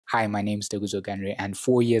Hi, my name is Teguzo Ganre, and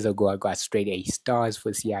 4 years ago I got straight A stars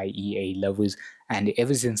for CIE A levels, and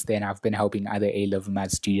ever since then I've been helping other A level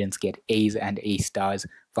math students get A's and A stars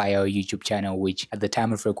via our YouTube channel, which at the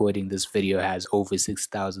time of recording this video has over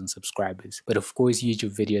 6,000 subscribers. But of course,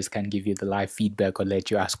 YouTube videos can give you the live feedback or let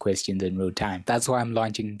you ask questions in real time. That's why I'm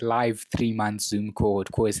launching live 3-month Zoom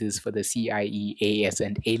cohort courses for the CIE, AS,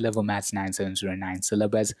 and A level maths 9709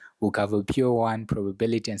 syllabus. We'll cover Pure 1,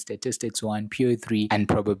 Probability and Statistics 1, Pure 3, and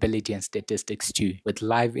Probability and Statistics 2, with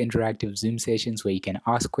live interactive Zoom sessions where you can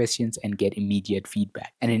ask questions and get immediate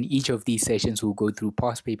feedback. And in each of these sessions, we'll go through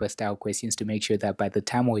past paper style questions to make sure that by the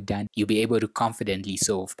time we're done, you'll be able to confidently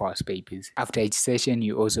solve past papers. After each session,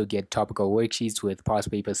 you also get topical worksheets with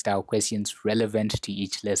past paper style questions relevant to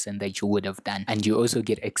each lesson that you would have done. And you also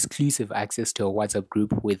get exclusive access to a WhatsApp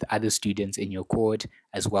group with other students in your cohort,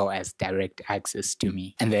 as well as direct access to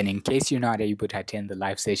me. And then in case you're not able to attend the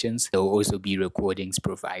live sessions, there will also be recordings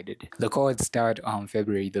provided. The cohorts start on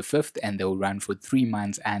February the 5th and they'll run for 3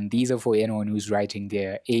 months, and these are for anyone who's writing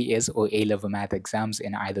their AS or A-level math exams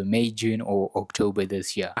in either May, June, or October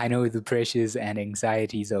this year. I know the pressures and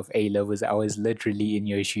anxieties of A-levels. I was literally in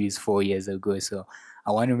your shoes 4 years ago, so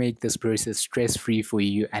I want to make this process stress-free for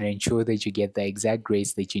you and ensure that you get the exact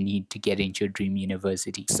grades that you need to get into your dream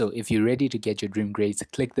university. So if you're ready to get your dream grades,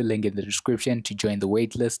 click the link in the description to join the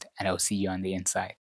waitlist, and I'll see you on the inside.